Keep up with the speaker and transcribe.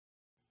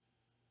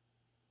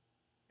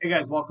Hey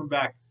guys, welcome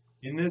back.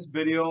 In this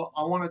video,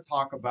 I want to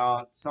talk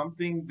about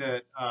something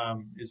that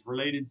is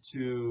related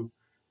to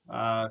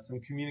some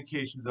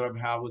communications that I've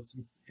had with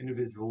some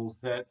individuals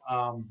that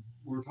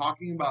we're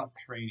talking about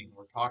training.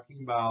 We're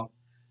talking about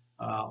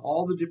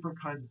all the different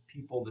kinds of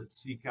people that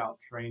seek out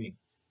training.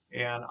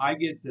 And I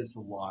get this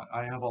a lot.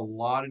 I have a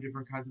lot of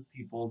different kinds of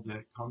people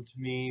that come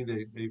to me.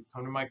 They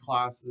come to my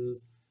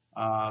classes.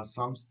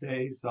 Some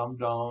stay, some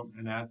don't.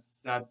 And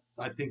that.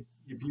 I think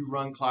if you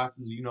run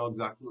classes, you know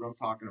exactly what I'm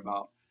talking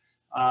about.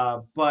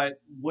 But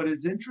what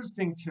is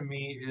interesting to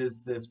me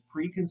is this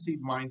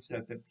preconceived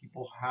mindset that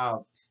people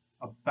have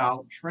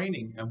about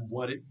training and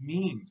what it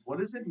means. What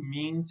does it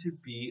mean to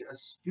be a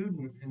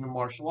student in the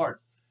martial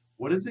arts?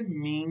 What does it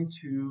mean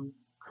to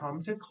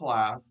come to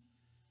class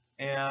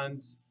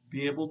and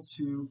be able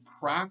to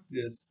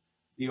practice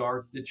the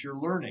art that you're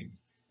learning?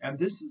 And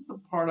this is the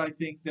part I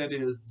think that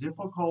is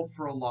difficult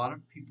for a lot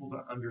of people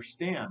to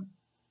understand.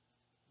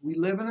 We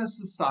live in a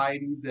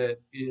society that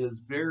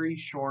is very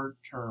short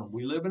term.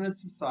 We live in a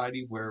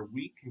society where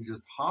we can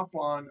just hop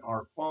on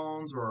our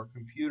phones or our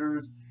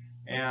computers,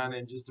 and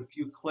in just a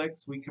few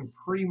clicks, we can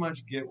pretty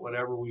much get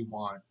whatever we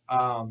want.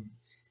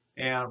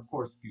 And of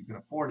course, if you can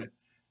afford it.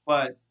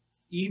 But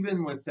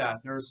even with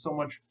that, there's so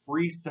much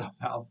free stuff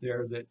out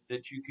there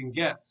that you can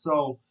get.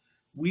 So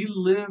we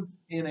live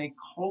in a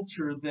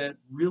culture that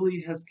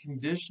really has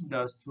conditioned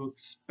us to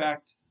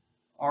expect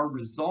our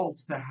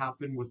results to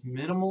happen with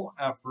minimal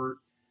effort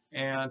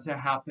and to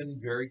happen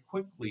very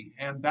quickly.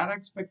 And that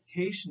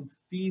expectation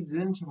feeds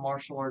into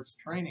martial arts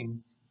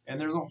training. And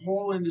there's a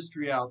whole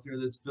industry out there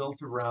that's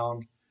built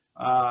around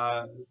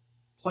uh,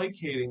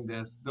 placating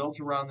this, built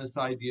around this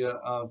idea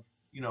of,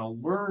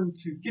 learn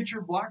to get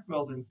your black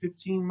belt in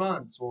 15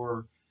 months,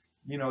 or,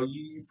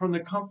 from the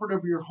comfort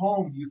of your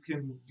home, you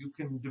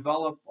can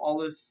develop all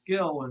this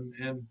skill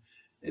and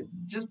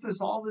just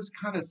all this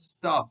kind of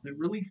stuff that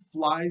really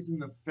flies in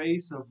the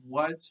face of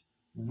what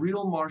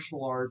real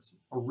martial arts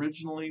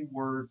originally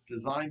were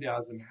designed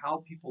as and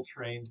how people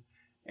trained.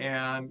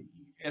 And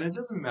it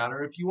doesn't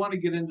matter if you want to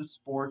get into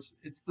sports,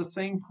 it's the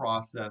same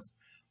process.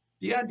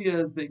 The idea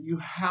is that you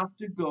have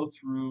to go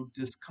through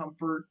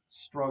discomfort,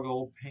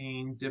 struggle,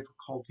 pain,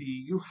 difficulty.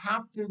 You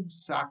have to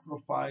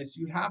sacrifice.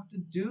 You have to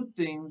do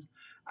things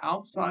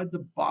outside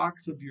the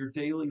box of your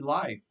daily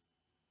life.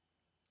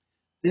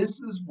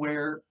 This is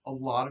where a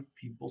lot of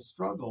people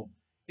struggle.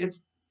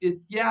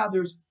 Yeah,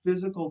 there's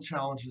physical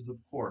challenges, of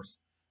course,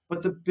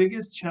 but the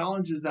biggest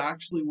challenge is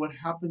actually what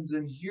happens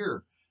in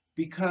here,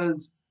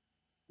 because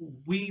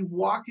we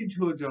walk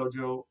into a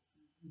dojo,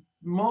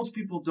 most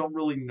people don't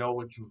really know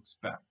what to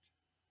expect.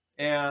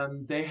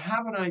 And they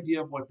have an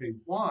idea of what they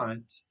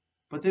want,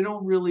 but they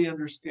don't really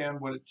understand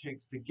what it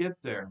takes to get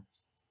there.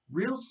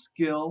 Real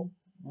skill,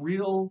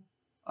 real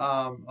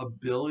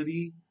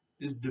ability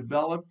is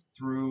developed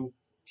through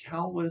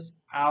countless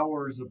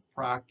hours of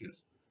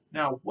practice.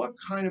 Now, what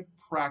kind of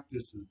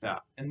practice is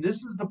that? And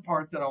this is the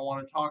part that I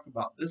want to talk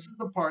about. This is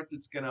the part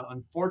that's going to,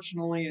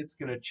 unfortunately, it's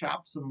going to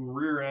chap some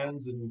rear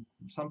ends, and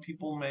some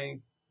people may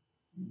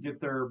get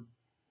their,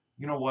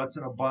 what's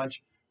in a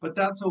bunch, but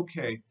that's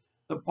okay.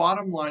 The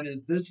bottom line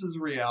is this is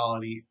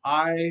reality.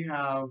 I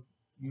have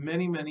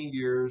many, many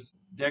years,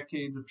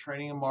 decades of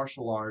training in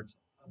martial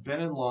arts. I've been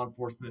in law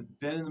enforcement,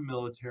 been in the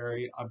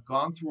military. I've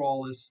gone through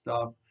all this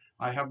stuff.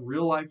 I have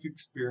real life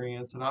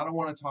experience, and I don't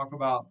want to talk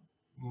about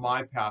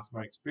my past,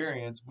 my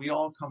experience. We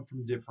all come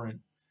from different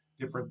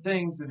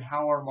things, and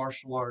how our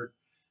martial art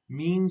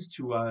means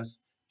to us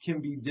can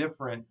be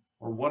different,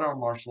 or what our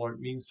martial art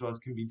means to us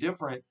can be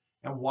different,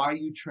 and why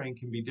you train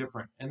can be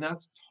different. And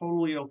that's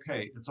totally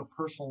okay. It's a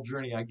personal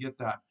journey. I get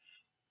that.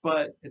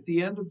 But at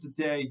the end of the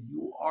day,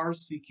 you are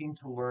seeking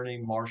to learn a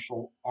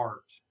martial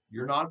art.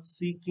 You're not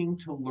seeking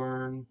to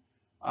learn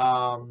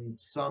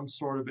some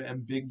sort of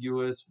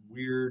ambiguous,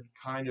 weird,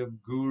 kind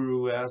of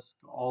guru-esque,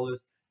 all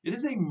this. It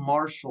is a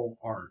martial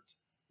art.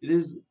 It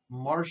is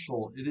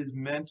martial. It is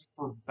meant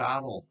for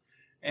battle.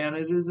 And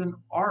it is an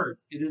art.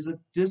 It is a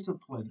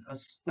discipline, a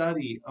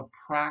study, a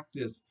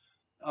practice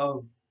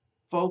of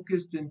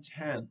focused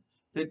intent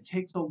that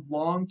takes a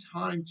long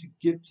time to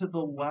get to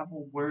the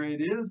level where it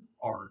is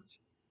art.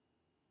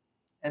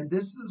 And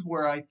this is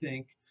where I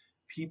think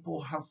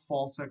people have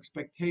false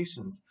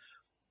expectations,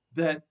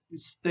 that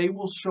they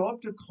will show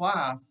up to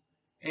class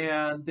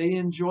and they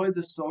enjoy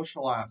the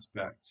social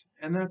aspect.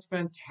 And that's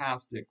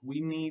fantastic.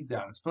 We need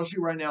that,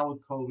 especially right now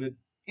with COVID.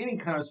 Any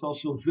kind of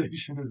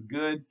socialization is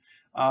good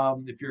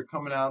if you're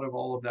coming out of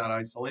all of that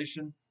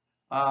isolation.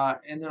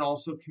 And then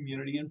also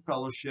community and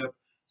fellowship,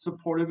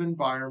 supportive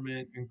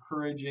environment,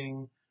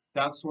 encouraging,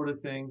 that sort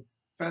of thing.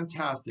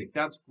 Fantastic.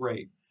 That's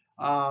great.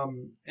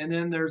 And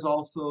then there's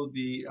also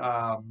the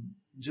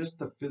just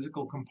the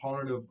physical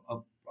component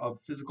of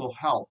physical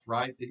health,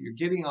 right? That you're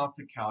getting off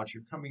the couch,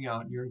 you're coming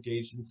out, and you're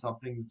engaged in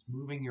something that's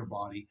moving your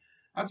body.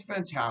 That's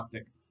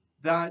fantastic.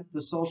 That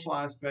the social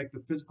aspect,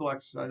 the physical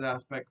exercise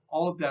aspect,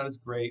 all of that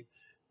is great.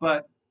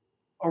 But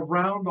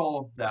around all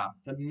of that,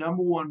 the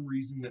number one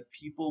reason that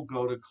people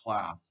go to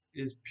class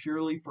is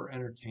purely for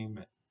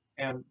entertainment.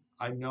 And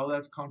I know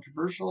that's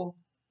controversial,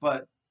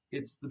 but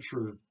It's the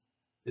truth.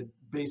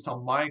 Based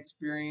on my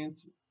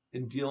experience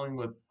in dealing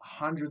with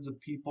hundreds of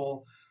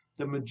people,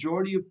 the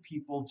majority of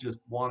people just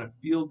want to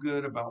feel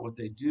good about what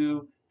they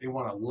do. They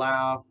want to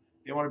laugh.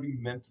 They want to be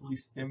mentally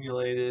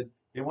stimulated.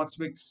 They want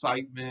some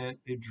excitement,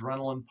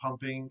 adrenaline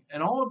pumping,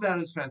 and all of that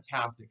is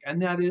fantastic.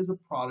 And that is a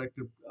product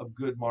of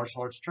good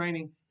martial arts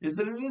training, is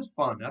that it is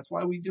fun. That's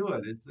why we do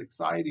it. It's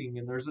exciting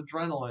and there's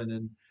adrenaline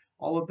and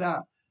all of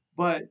that.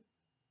 But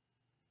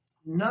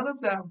none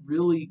of that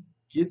really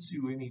gets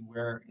you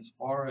anywhere as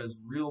far as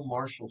real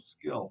martial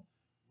skill.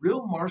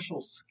 Real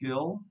martial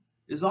skill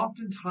is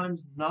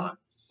oftentimes not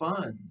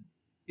fun.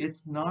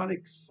 It's not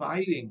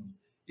exciting.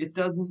 It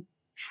doesn't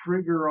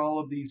trigger all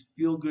of these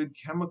feel good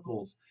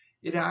chemicals.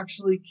 It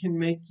actually can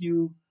make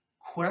you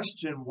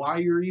question why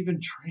you're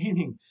even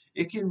training.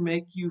 It can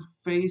make you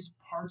face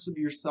parts of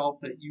yourself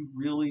that you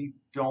really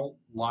don't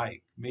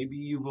like. Maybe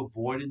you've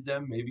avoided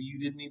them. Maybe you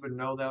didn't even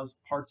know those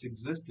parts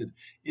existed.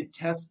 It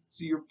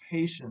tests your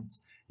patience.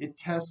 It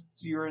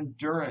tests your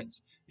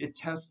endurance. It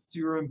tests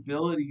your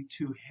ability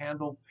to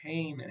handle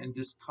pain and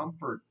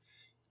discomfort.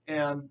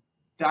 And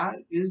that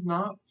is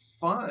not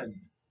fun.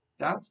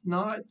 That's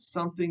not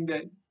something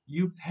that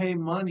you pay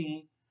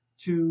money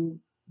to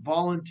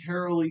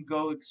voluntarily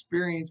go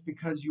experience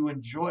because you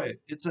enjoy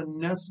it. It's a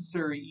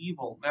necessary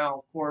evil. Now,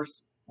 of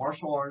course,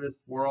 martial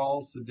artists, we're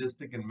all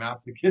sadistic and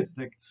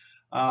masochistic.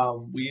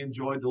 We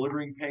enjoy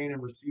delivering pain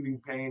and receiving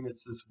pain.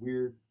 It's this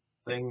weird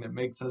thing that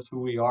makes us who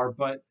we are.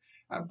 But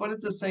at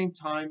the same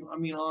time, I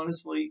mean,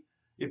 honestly,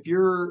 if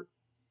you're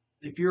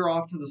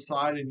off to the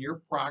side and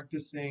you're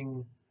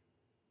practicing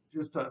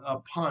just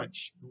a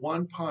punch,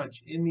 one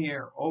punch in the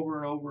air over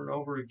and over and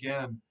over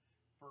again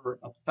for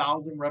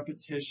 1,000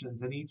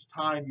 repetitions, and each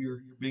time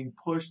you're being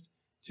pushed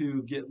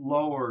to get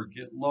lower,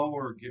 get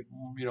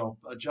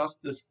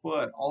adjust this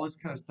foot, all this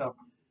kind of stuff.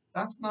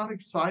 That's not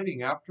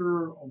exciting.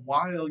 After a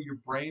while, your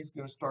brain's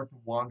going to start to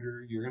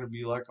wander. You're going to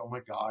be like, oh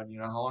my God,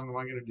 how long am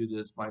I going to do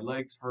this? My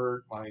legs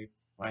hurt,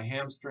 my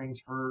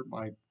hamstrings hurt,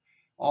 my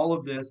all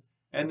of this.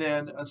 And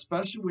then,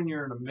 especially when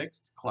you're in a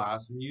mixed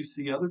class and you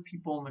see other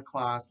people in the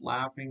class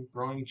laughing,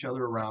 throwing each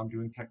other around,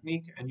 doing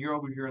technique, and you're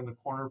over here in the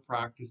corner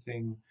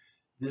practicing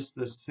this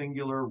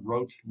singular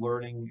rote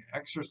learning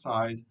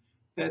exercise,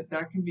 that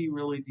can be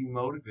really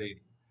demotivating.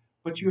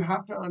 But you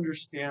have to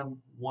understand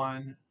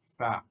one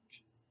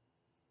fact.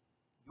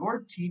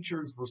 Your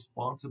teacher's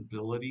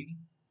responsibility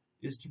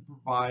is to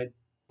provide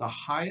the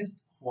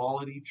highest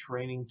quality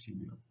training to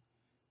you.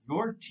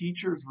 Your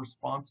teacher's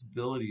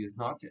responsibility is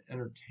not to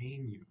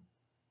entertain you.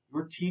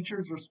 Your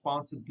teacher's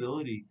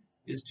responsibility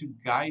is to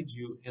guide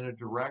you in a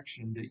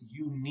direction that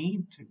you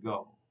need to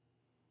go.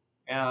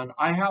 And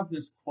I have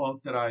this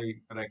quote that I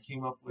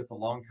came up with a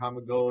long time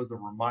ago as a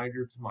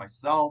reminder to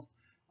myself,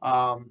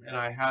 and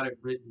I had it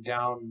written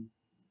down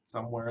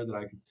somewhere that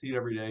I could see it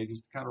every day,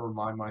 just to kind of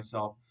remind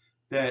myself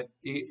that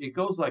it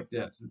goes like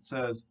this. It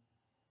says,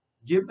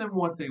 "Give them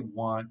what they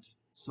want,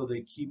 so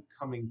they keep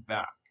coming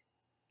back.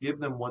 Give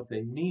them what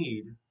they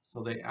need,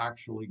 so they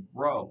actually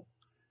grow."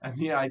 And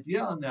the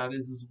idea on that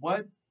is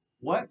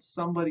what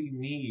somebody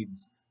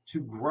needs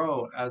to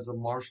grow as a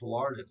martial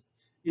artist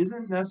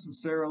isn't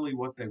necessarily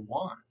what they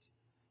want.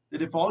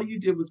 That if all you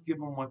did was give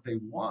them what they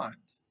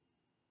want,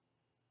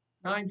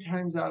 9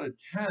 times out of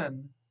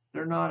 10,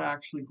 they're not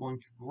actually going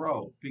to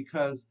grow,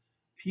 because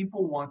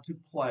people want to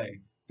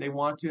play. They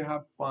want to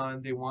have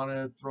fun. They want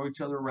to throw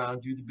each other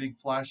around, do the big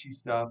flashy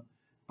stuff.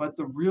 But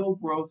the real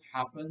growth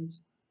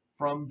happens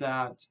from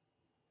that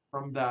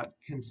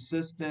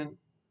consistent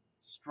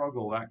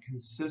struggle, that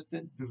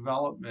consistent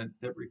development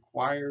that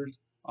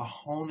requires a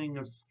honing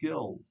of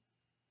skills.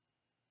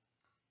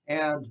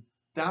 And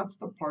that's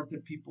the part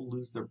that people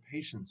lose their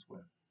patience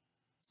with.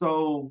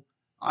 So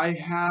I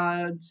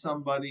had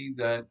somebody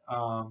that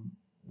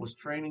was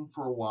training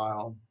for a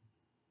while.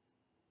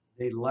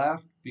 They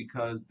left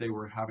because they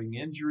were having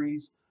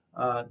injuries,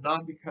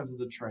 not because of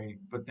the training,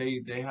 but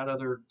they had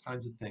other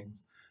kinds of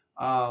things.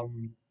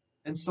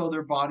 And so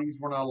their bodies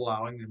were not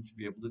allowing them to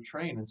be able to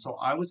train. And so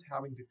I was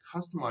having to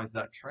customize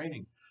that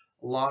training.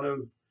 A lot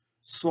of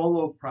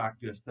solo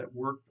practice that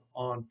worked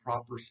on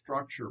proper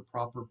structure,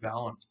 proper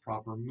balance,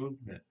 proper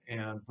movement.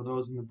 And for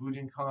those in the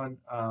Bujinkan,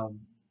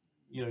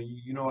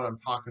 you know what I'm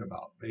talking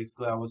about.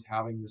 Basically, I was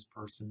having this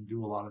person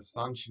do a lot of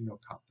Sanshin no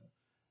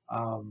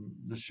Kata,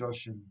 the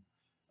Shoshin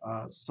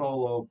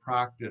solo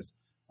practice,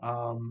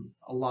 a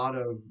lot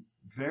of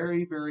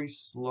very, very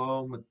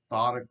slow,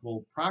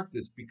 methodical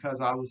practice,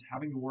 because I was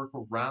having to work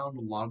around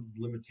a lot of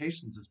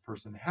limitations this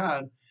person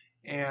had,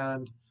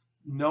 and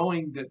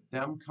knowing that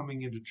them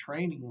coming into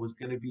training was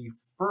going to be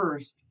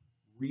first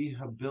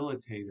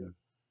rehabilitative.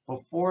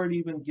 Before it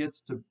even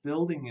gets to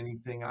building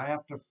anything, I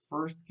have to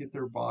first get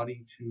their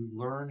body to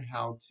learn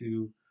how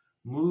to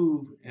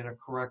move in a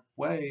correct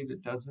way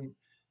that doesn't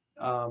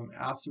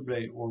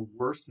acerbate or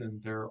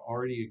worsen their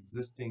already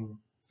existing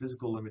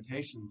physical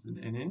limitations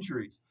and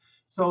injuries.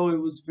 So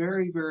it was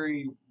very,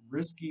 very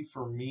risky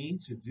for me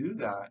to do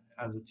that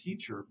as a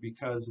teacher,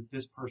 because if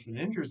this person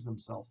injures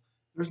themselves,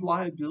 there's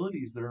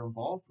liabilities that are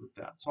involved with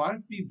that. So I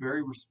have to be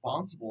very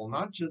responsible,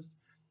 not just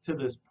to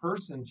this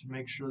person to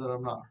make sure that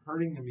I'm not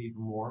hurting them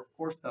even more. Of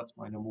course, that's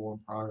my number one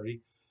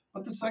priority.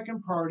 But the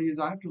second priority is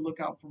I have to look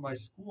out for my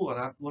school and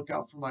I have to look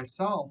out for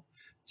myself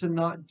to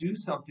not do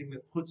something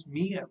that puts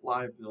me at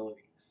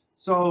liability.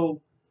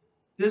 So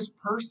this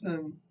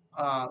person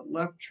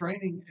left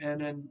training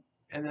and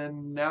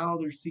then now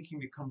they're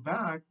seeking to come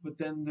back, but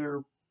then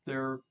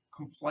they're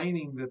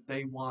complaining that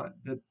they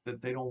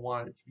don't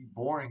want it to be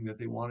boring, that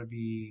they want to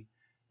be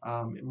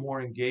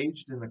more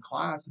engaged in the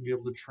class and be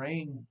able to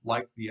train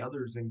like the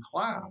others in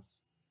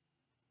class.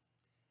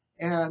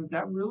 And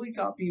that really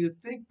got me to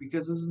think,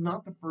 because this is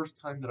not the first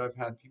time that I've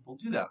had people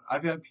do that.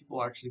 I've had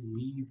people actually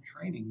leave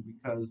training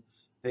because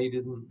they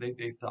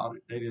thought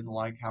they didn't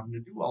like having to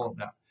do all of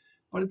that.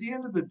 But at the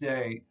end of the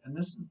day, and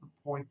this is the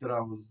point that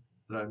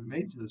I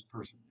made to this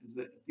person, is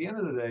that at the end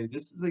of the day,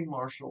 this is a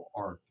martial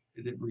art.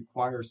 It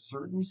requires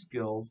certain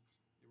skills,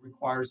 it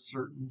requires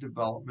certain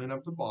development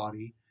of the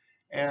body,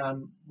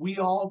 and we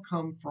all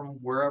come from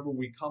wherever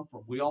we come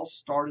from. We all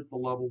start at the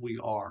level we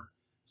are.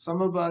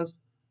 Some of us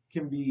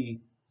can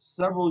be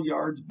several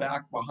yards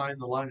back behind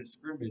the line of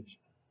scrimmage.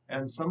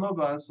 And some of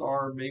us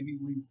are, maybe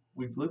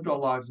we've lived our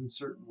lives in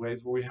certain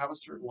ways where we have a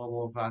certain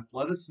level of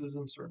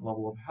athleticism, certain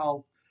level of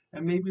health,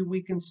 and maybe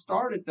we can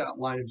start at that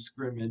line of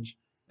scrimmage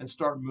and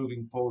start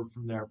moving forward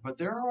from there. But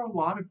there are a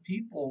lot of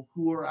people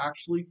who are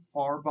actually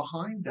far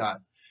behind that.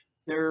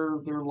 Their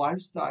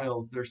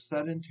lifestyles, they're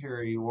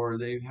sedentary, or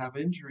they have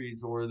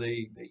injuries, or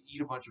they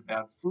eat a bunch of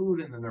bad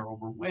food and then they're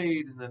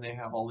overweight, and then they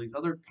have all these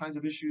other kinds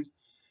of issues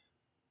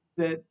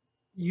that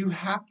you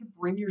have to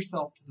bring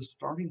yourself to the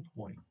starting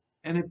point.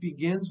 And it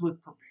begins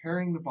with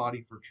preparing the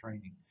body for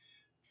training.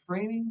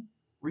 Training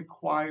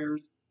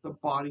requires the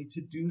body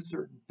to do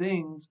certain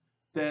things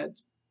that,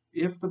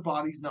 if the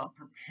body's not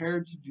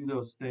prepared to do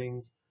those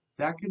things,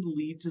 that could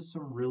lead to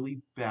some really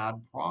bad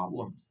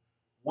problems.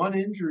 One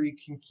injury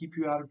can keep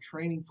you out of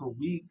training for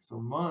weeks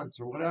or months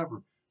or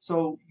whatever.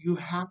 So you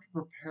have to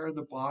prepare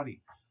the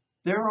body.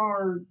 There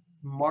are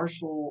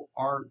martial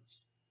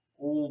arts,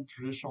 old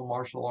traditional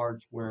martial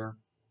arts, where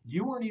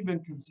you weren't even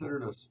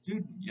considered a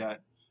student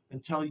yet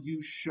until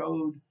you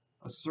showed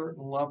a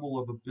certain level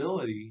of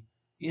ability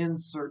in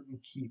certain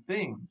key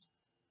things.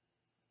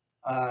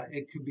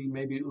 It could be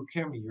maybe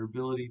ukemi, your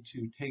ability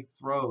to take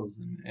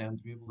throws and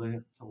to be able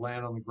to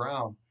land on the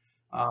ground.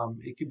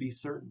 It could be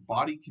certain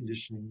body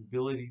conditioning,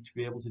 ability to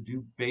be able to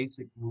do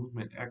basic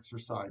movement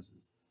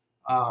exercises,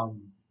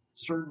 um,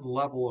 certain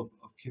level of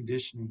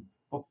conditioning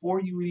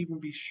before you would even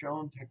be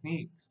shown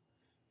techniques,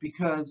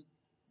 because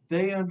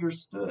they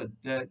understood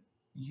that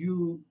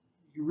you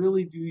you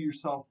really do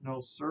yourself no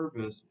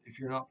service if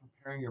you're not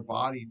preparing your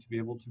body to be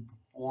able to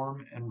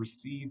perform and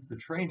receive the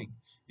training.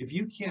 If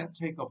you can't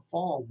take a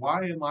fall,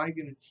 why am I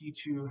going to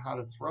teach you how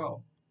to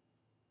throw?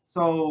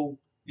 So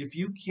if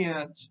you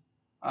can't,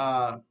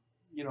 uh,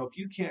 if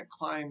you can't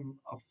climb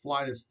a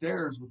flight of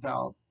stairs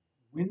without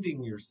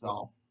winding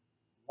yourself,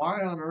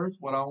 why on earth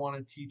would I want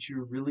to teach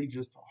you really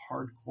just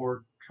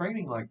hardcore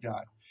training like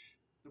that?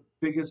 The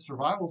biggest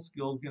survival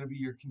skill is going to be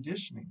your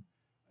conditioning.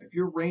 If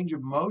your range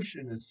of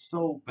motion is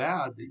so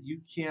bad that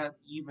you can't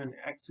even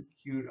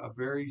execute a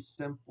very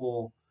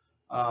simple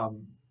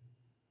um,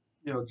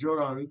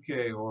 Jodan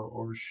Uke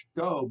or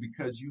Shito,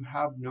 because you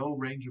have no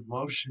range of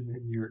motion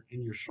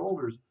in your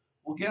shoulders.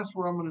 Well, guess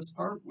where I'm going to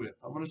start with?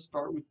 I'm going to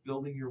start with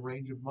building your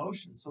range of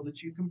motion so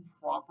that you can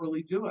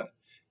properly do it.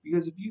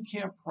 Because if you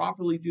can't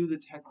properly do the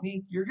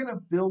technique, you're going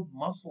to build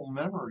muscle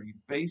memory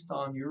based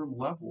on your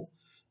level.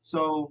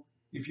 So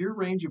if your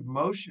range of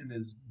motion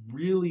is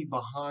really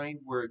behind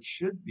where it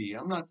should be,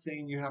 I'm not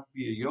saying you have to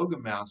be a yoga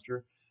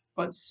master,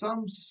 but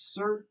some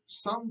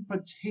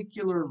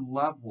particular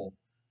level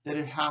that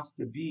it has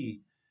to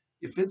be.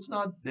 If it's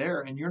not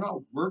there and you're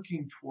not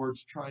working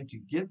towards trying to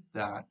get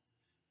that,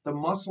 the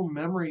muscle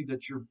memory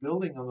that you're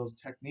building on those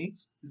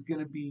techniques is going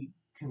to be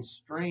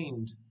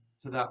constrained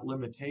to that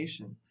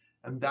limitation.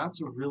 And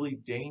that's a really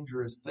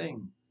dangerous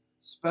thing,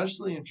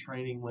 especially in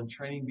training, when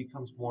training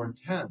becomes more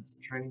intense,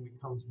 training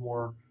becomes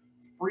more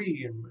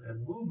free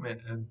and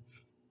movement, and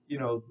you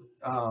know,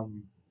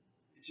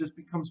 it just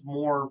becomes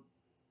more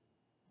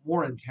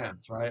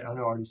intense, right? I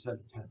know I already said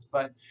intense,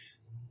 but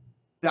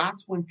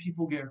that's when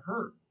people get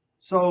hurt.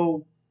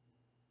 So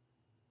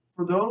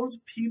for those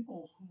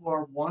people who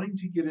are wanting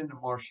to get into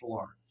martial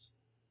arts,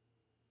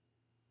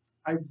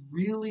 I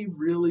really,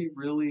 really,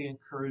 really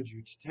encourage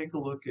you to take a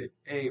look at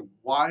A,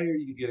 why are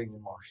you getting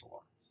in martial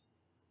arts?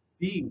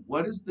 B,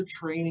 what does the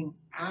training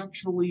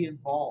actually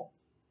involve?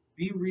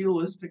 Be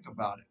realistic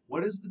about it.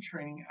 What does the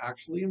training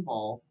actually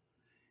involve?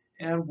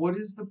 And what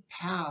is the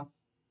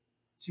path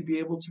to be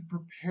able to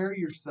prepare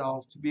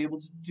yourself to be able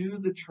to do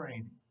the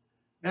training?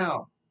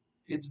 Now,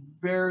 it's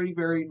very,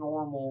 very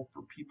normal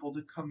for people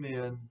to come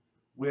in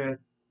with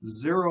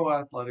zero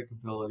athletic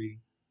ability,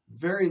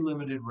 very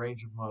limited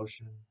range of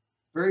motion,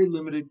 very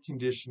limited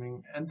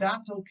conditioning, and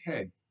that's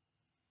okay.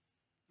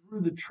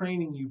 Through the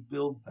training, you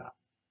build that.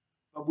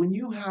 But when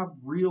you have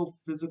real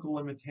physical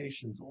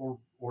limitations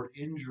or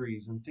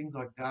injuries and things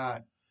like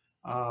that,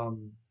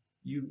 um,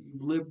 you've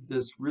lived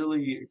this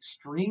really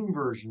extreme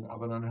version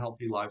of an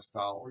unhealthy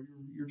lifestyle, or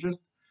you're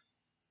just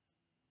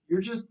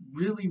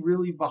really,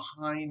 really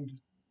behind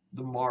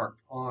the mark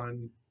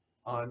on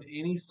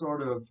any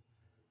sort of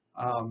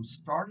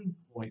starting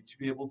point to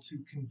be able to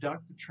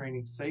conduct the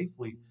training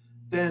safely,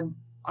 then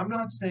I'm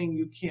not saying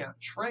you can't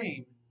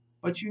train,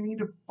 but you need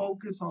to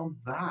focus on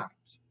that.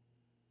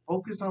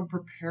 Focus on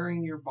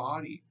preparing your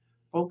body.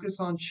 Focus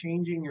on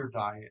changing your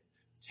diet.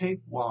 Take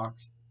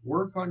walks.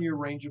 Work on your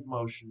range of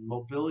motion,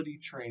 mobility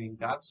training,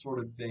 that sort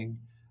of thing.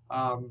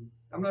 I'm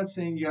not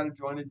saying you got to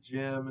join a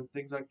gym and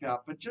things like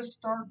that, but just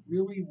start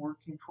really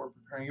working toward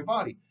preparing your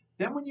body.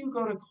 Then when you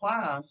go to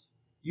class,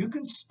 you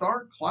can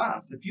start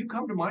class. If you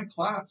come to my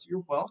class,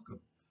 you're welcome.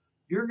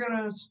 You're going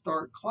to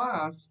start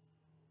class,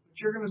 but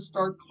you're going to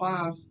start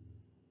class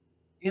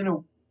in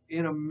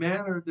a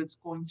manner that's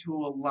going to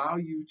allow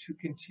you to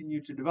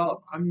continue to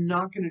develop. I'm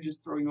not going to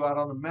just throw you out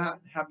on the mat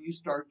and have you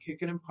start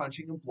kicking and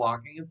punching and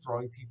blocking and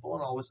throwing people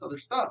and all this other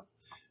stuff.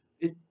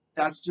 It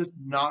That's just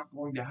not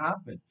going to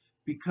happen,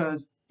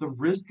 because the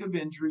risk of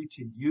injury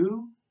to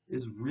you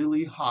is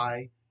really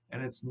high,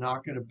 and it's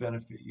not going to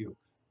benefit you.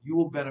 You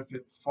will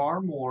benefit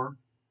far more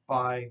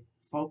by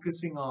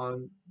focusing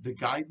on the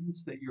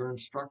guidance that your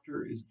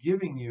instructor is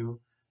giving you,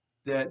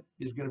 that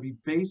is going to be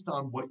based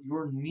on what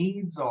your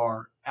needs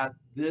are at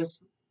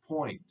this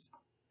point.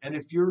 And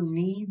if your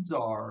needs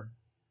are,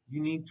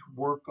 you need to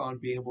work on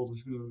being able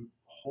to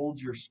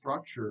hold your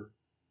structure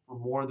for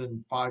more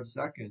than 5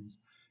 seconds.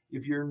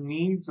 If your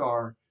needs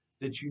are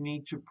that you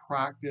need to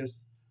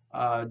practice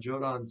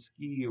Jodan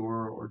ski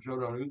or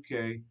Jodan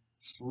uke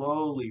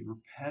slowly,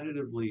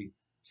 repetitively,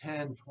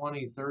 10,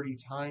 20, 30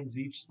 times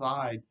each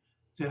side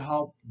to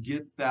help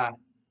get that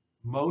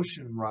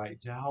motion right,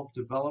 to help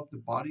develop the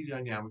body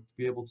dynamic to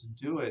be able to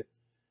do it.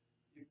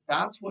 If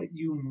that's what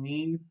you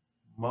need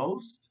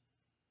most,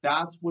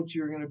 that's what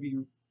you're going to be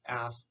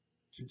asked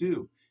to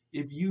do.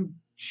 If you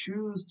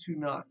choose to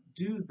not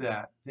do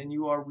that, then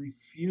you are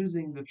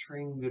refusing the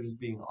training that is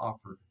being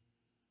offered.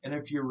 And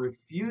if you're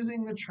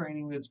refusing the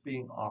training that's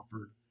being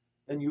offered,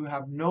 then you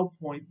have no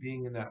point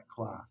being in that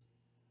class.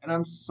 And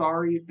I'm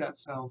sorry if that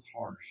sounds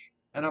harsh.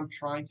 And I'm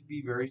trying to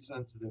be very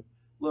sensitive.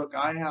 Look,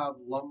 I have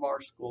lumbar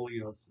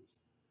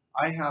scoliosis.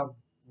 I have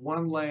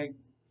one leg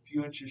a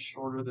few inches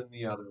shorter than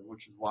the other,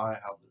 which is why I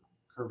have the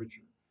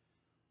curvature.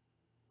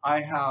 I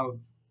have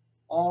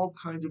all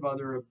kinds of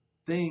other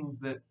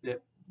things that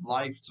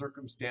life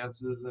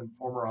circumstances and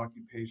former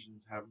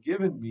occupations have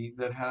given me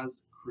that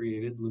has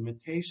created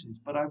limitations,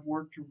 but I've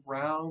worked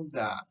around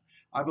that.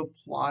 I've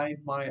applied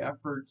my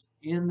efforts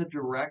in the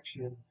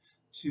direction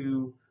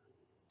to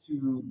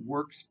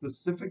work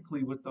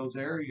specifically with those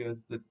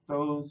areas that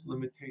those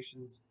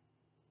limitations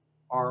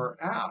are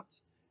at.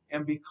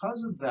 And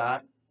because of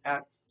that,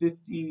 at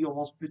 50,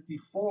 almost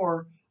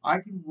 54, I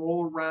can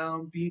roll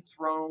around, be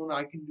thrown,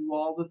 I can do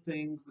all the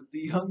things that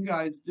the young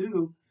guys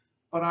do,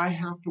 but I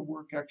have to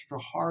work extra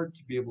hard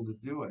to be able to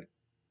do it.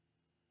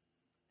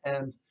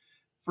 And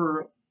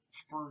for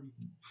for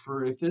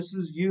for if this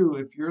is you,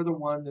 if you're the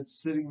one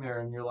that's sitting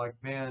there and you're like,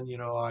 man,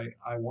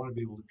 I want to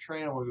be able to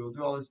train, I want to be able to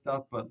do all this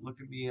stuff, but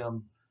look at me,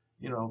 I'm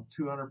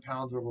 200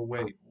 pounds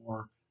overweight,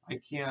 or I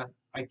can't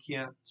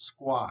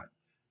squat,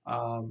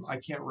 I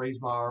can't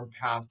raise my arm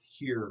past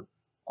here,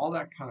 all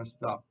that kind of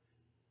stuff.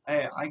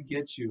 Hey, I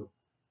get you,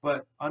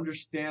 but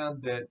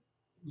understand that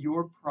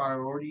your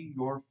priority,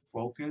 your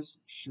focus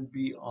should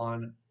be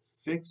on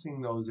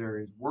fixing those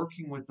areas,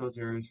 working with those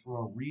areas from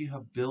a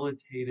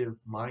rehabilitative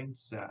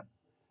mindset.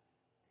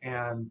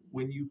 And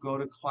when you go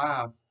to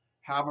class,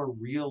 have a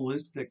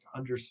realistic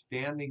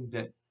understanding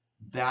that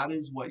that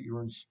is what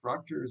your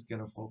instructor is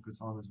going to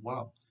focus on as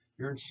well.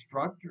 Your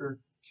instructor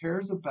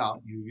cares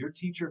about you, your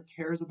teacher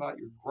cares about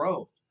your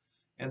growth.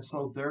 And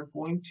so they're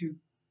going to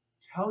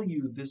tell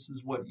you this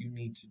is what you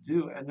need to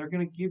do. And they're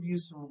going to give you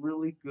some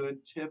really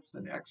good tips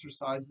and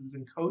exercises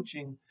and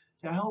coaching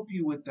to help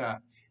you with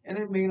that. And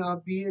it may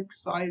not be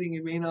exciting.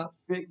 It may not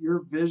fit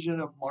your vision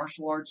of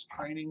martial arts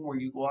training where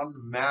you go on the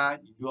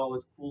mat, you do all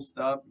this cool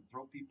stuff, you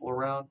throw people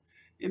around.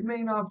 It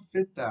may not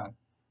fit that.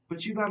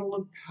 But you got to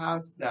look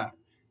past that.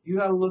 You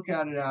got to look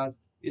at it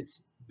as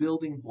it's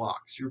building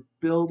blocks. You're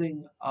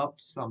building up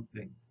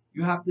something.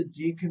 You have to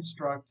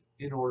deconstruct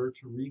in order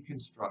to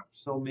reconstruct.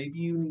 So maybe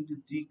you need to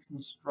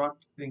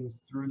deconstruct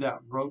things through that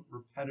rote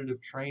repetitive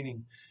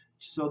training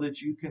so that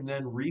you can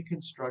then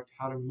reconstruct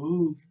how to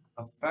move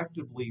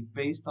effectively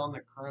based on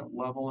the current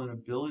level and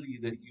ability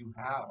that you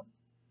have.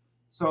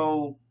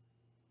 So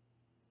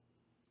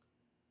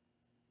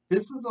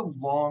this is a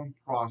long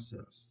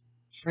process.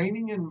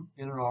 Training in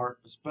an art,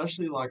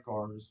 especially like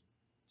ours,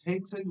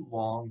 takes a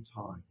long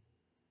time.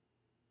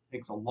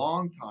 Takes a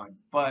long time,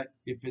 but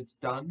if it's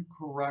done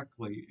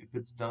correctly, if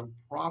it's done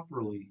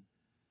properly,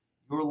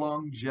 your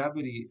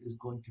longevity is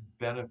going to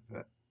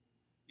benefit.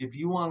 If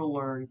you want to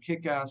learn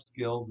kick-ass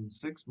skills in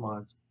 6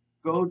 months,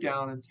 go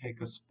down and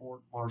take a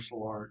sport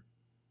martial art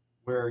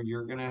where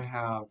you're going to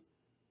have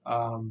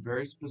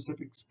very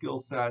specific skill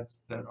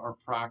sets that are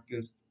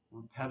practiced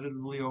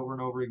repetitively over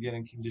and over again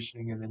in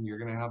conditioning, and then you're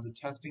going to have the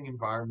testing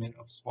environment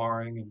of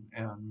sparring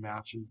and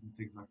matches and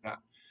things like that.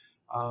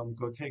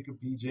 Go take a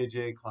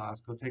BJJ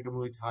class, go take a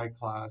Muay Thai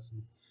class,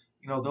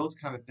 and those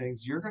kind of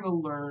things. You're going to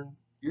learn.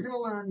 You're going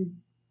to learn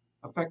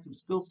effective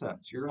skill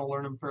sets. You're going to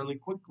learn them fairly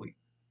quickly.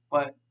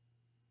 But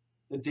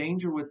the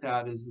danger with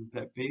that is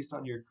that based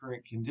on your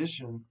current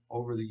condition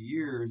over the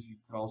years, you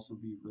could also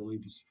be really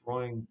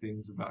destroying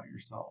things about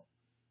yourself.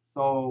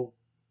 So,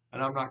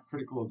 and I'm not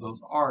critical of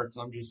those arts.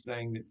 I'm just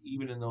saying that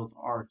even in those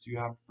arts, you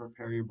have to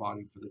prepare your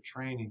body for the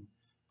training.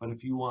 But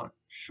if you want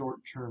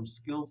short-term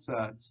skill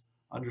sets,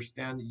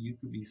 understand that you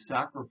could be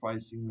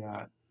sacrificing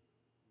that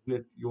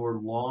with your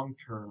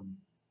long-term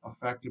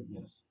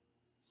effectiveness.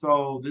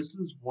 So this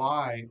is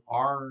why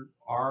our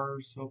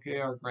Soke,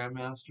 our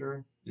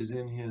grandmaster, is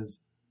in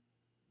his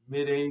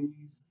mid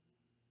 80s,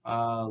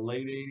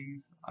 late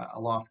 80s. I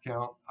lost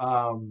count.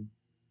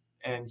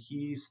 And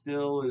he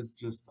still is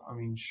just, I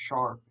mean,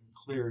 sharp and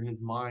clear.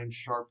 His mind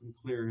sharp and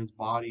clear. His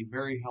body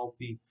very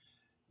healthy.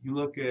 You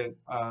look at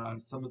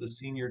some of the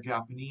senior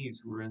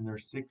Japanese who are in their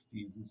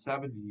 60s and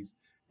 70s,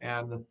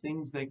 and the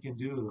things they can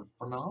do are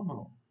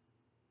phenomenal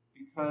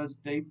because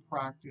they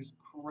practice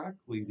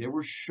correctly. They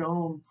were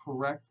shown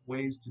correct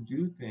ways to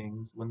do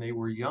things when they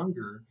were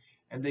younger,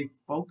 and they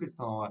focused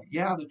on it.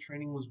 Yeah, the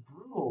training was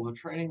brutal, the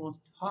training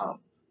was tough,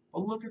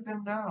 but look at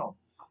them now.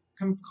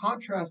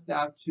 Contrast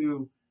that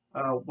to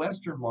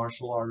Western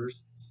martial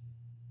artists,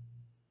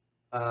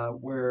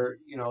 where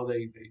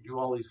they do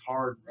all these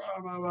hard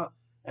blah, blah, blah.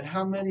 And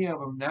how many of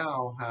them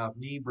now have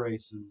knee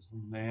braces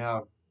and they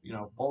have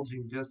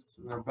bulging discs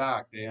in their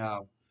back, they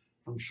have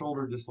from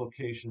shoulder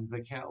dislocations,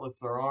 they can't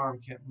lift their arm,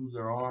 can't move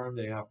their arm,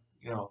 they have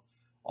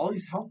all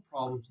these health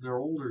problems in their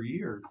older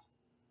years.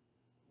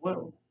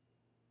 Well,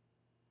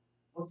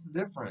 what's the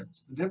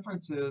difference? The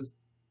difference is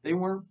they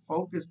weren't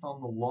focused on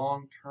the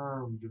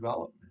long-term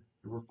development,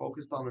 they were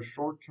focused on a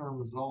short-term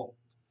result.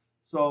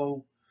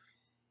 So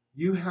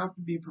you have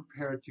to be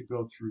prepared to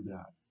go through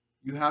that.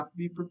 You have to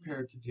be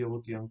prepared to deal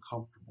with the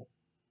uncomfortable.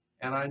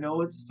 And I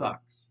know it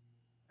sucks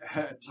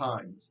at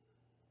times,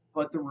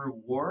 but the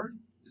reward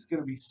is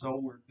going to be so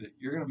worth it.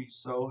 You're going to be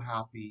so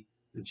happy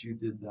that you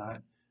did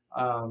that.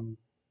 Um,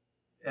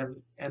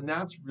 and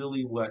that's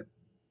really what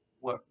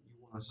you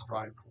want to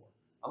strive for.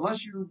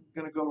 Unless you're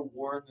going to go to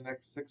war in the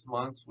next 6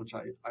 months, which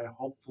I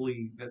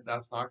hopefully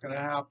that's not going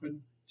to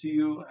happen to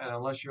you, and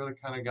unless you're the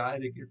kind of guy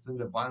that gets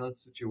into violent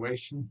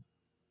situations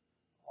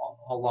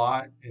a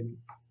lot. And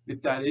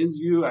if that is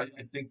you, I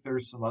think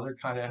there's some other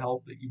kind of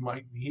help that you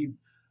might need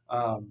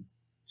um,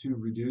 to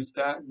reduce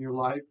that in your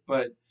life.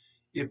 But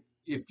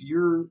if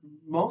you're,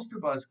 most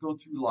of us go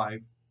through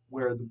life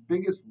where the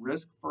biggest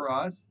risk for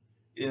us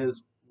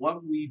is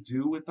what we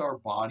do with our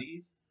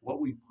bodies,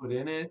 what we put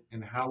in it,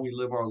 and how we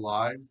live our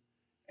lives,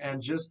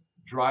 and just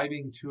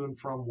driving to and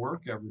from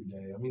work every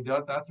day. I mean,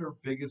 that's our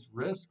biggest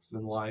risks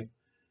in life.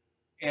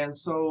 And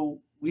so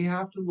we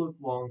have to look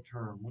long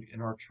term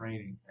in our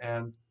training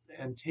and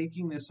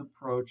taking this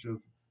approach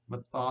of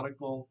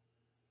methodical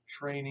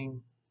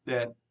training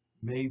that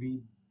may be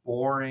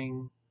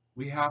boring.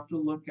 We have to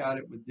look at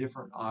it with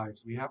different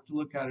eyes. We have to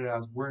look at it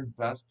as we're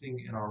investing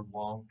in our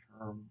long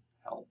term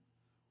health.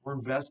 We're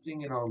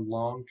investing in our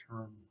long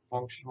term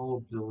functional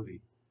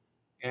ability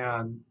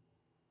and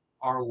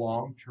our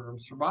long term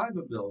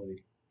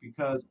survivability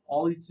because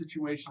all these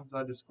situations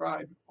I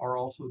described are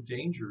also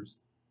dangers.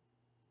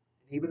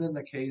 Even in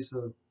the case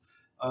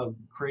of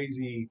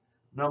crazy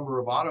number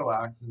of auto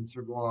accidents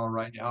are going on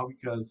right now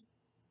because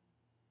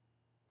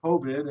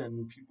COVID,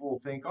 and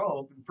people think, oh,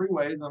 open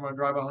freeways, I'm going to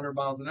drive 100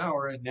 miles an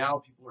hour. And now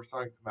people are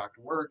starting to come back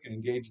to work and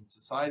engage in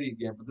society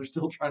again, but they're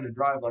still trying to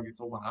drive like it's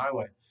open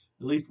highway.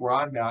 At least where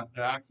I'm at,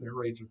 the accident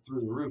rates are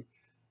through the roof.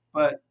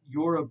 But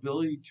your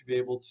ability to be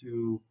able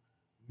to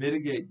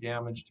mitigate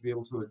damage, to be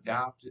able to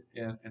adapt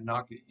and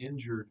not get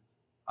injured,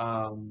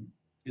 um,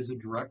 is a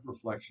direct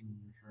reflection of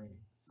your training.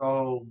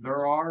 So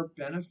there are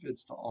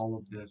benefits to all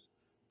of this,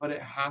 but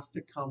it has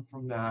to come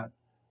from that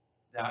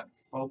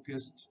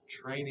focused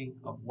training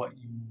of what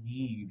you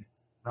need,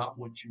 not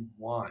what you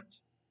want.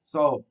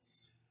 So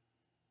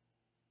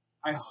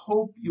I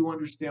hope you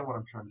understand what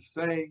I'm trying to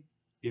say.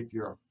 If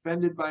you're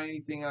offended by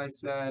anything I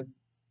said,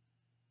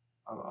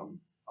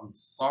 I'm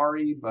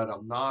sorry, but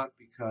I'm not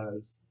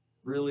because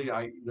really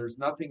there's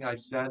nothing I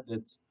said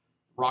that's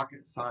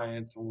rocket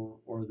science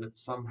or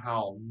that's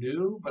somehow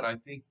new, but I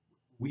think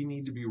we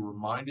need to be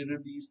reminded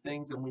of these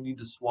things and we need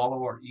to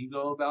swallow our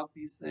ego about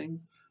these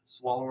things,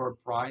 swallow our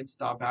pride,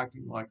 stop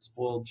acting like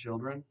spoiled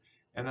children,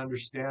 and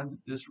understand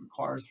that this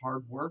requires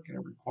hard work and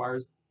it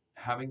requires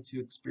having to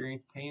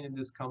experience pain and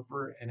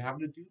discomfort and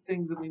having to do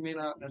things that we may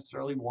not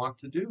necessarily want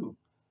to do,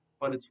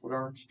 but it's what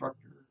our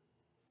instructor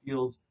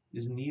feels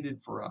is needed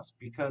for us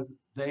because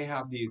they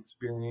have the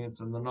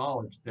experience and the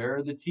knowledge.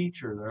 They're the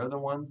teacher. They're the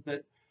ones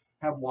that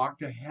have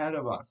walked ahead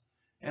of us.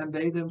 And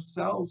they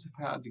themselves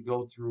have had to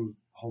go through,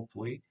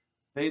 hopefully,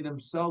 they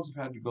themselves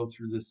have had to go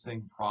through this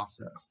same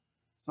process.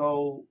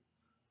 So,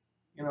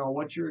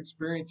 what you're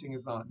experiencing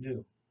is not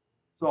new.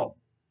 So,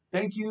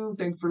 thank you.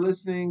 Thank you for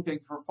listening.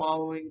 Thank you for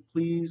following.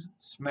 Please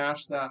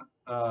smash that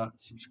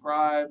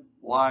subscribe,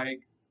 like,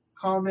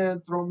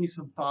 comment, throw me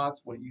some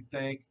thoughts, what you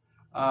think.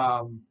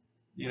 Um,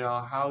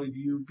 how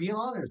you be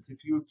honest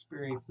if you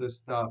experience this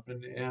stuff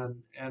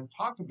and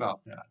talk about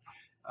that.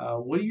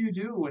 What do you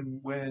do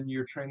when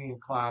you're training in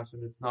class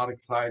and it's not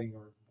exciting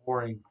or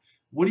boring?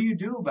 What do you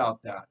do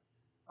about that?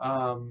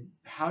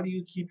 How do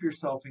you keep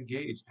yourself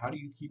engaged? How do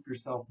you keep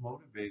yourself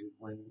motivated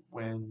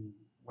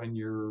when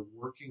you're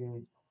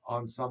working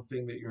on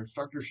something that your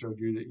instructor showed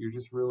you that you're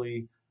just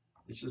really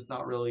it's just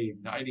not really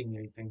igniting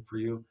anything for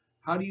you?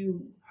 How do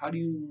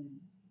you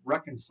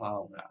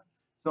reconcile that?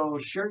 So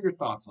share your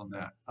thoughts on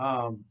that.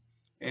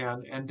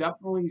 And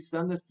definitely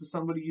send this to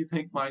somebody you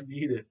think might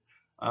need it.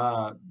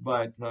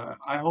 But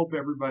I hope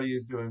everybody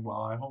is doing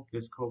well. I hope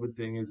this COVID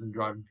thing isn't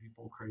driving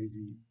people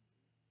crazy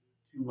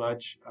too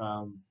much.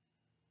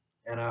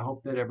 And I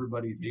hope that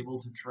everybody's able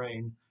to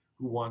train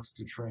who wants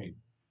to train,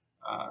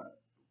 uh,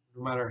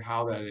 no matter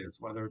how that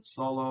is, whether it's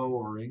solo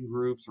or in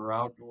groups or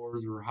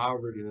outdoors or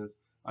however it is.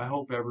 I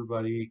hope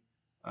everybody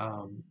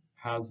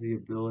has the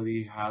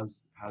ability,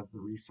 has the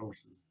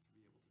resources to be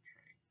able to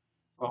train.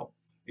 So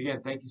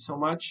again, thank you so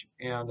much.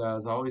 And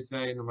as I always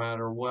say, no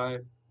matter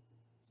what,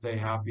 stay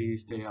happy,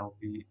 stay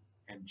healthy,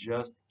 and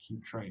just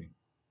keep training.